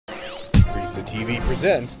Risa TV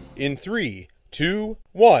presents in 3, 2,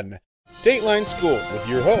 1, Dateline Schools with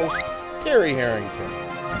your host, Terry Harrington.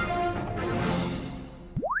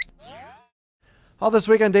 All this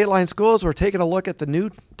week on Dateline Schools, we're taking a look at the new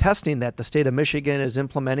testing that the state of Michigan is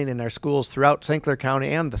implementing in our schools throughout St. Clair County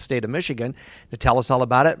and the state of Michigan. To tell us all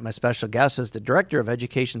about it, my special guest is the Director of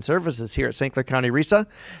Education Services here at St. Clair County RISA,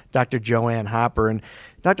 Dr. Joanne Hopper. And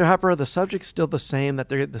Dr. Hopper, are the subjects still the same that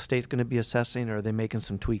the state's going to be assessing, or are they making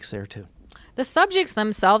some tweaks there too? The subjects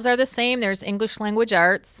themselves are the same. There's English language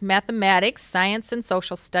arts, mathematics, science, and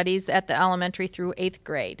social studies at the elementary through 8th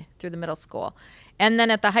grade, through the middle school. And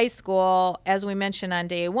then at the high school, as we mentioned on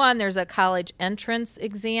day one, there's a college entrance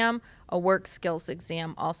exam, a work skills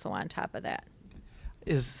exam also on top of that.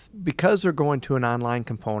 Because they're going to an online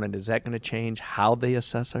component, is that going to change how they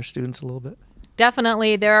assess our students a little bit?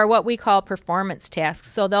 Definitely. There are what we call performance tasks.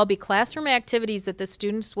 So there'll be classroom activities that the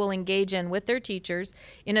students will engage in with their teachers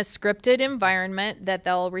in a scripted environment that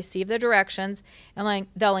they'll receive the directions, and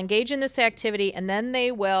they'll engage in this activity, and then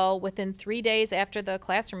they will, within 3 days after the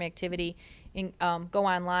classroom activity, go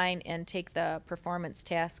online and take the performance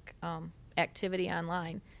task activity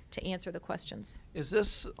online to answer the questions. Is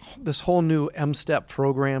this whole new M-STEP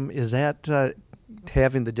program, is that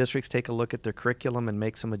having the districts take a look at their curriculum and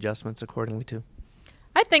make some adjustments accordingly too?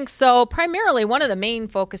 I think so. Primarily, one of the main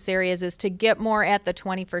focus areas is to get more at the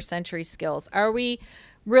 21st century skills. Are we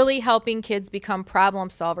really helping kids become problem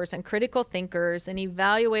solvers and critical thinkers and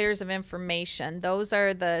evaluators of information? Those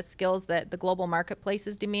are the skills that the global marketplace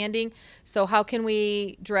is demanding. So how can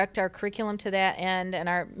we direct our curriculum to that end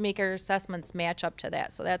and make our assessments match up to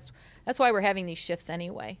that? So that's why we're having these shifts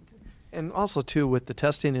anyway. And also too, with the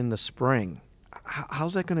testing in the spring,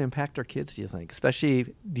 how's that going to impact our kids, do you think? Especially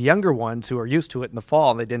the younger ones who are used to it in the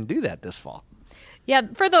fall, and they didn't do that this fall. Yeah,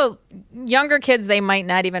 for the younger kids, they might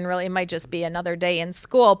not even really, it might just be another day in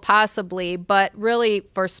school, possibly. But really,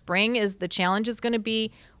 for spring, the challenge is going to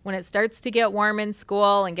be when it starts to get warm in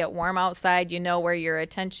school and get warm outside, where your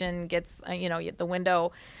attention gets, the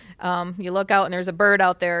window, you look out and there's a bird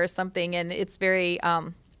out there or something, and it's very,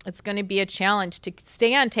 it's going to be a challenge to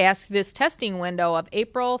stay on task this testing window of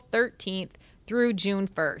April 13th through June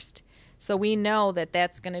 1st. So we know that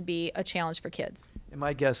that's going to be a challenge for kids. And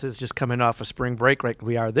my guess is just coming off a spring break like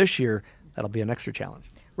we are this year, that'll be an extra challenge.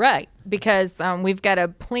 Right, because we've got a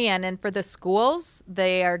plan. And for the schools,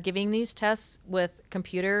 they are giving these tests with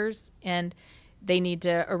computers, and they need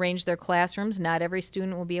to arrange their classrooms. Not every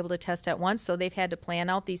student will be able to test at once, so they've had to plan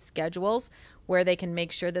out these schedules where they can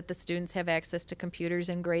make sure that the students have access to computers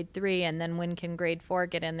in grade 3, and then when can grade 4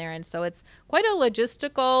 get in there. And so it's quite a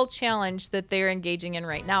logistical challenge that they're engaging in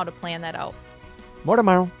right now to plan that out. More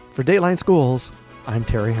tomorrow. For Dateline Schools, I'm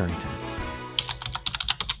Terry Harrington.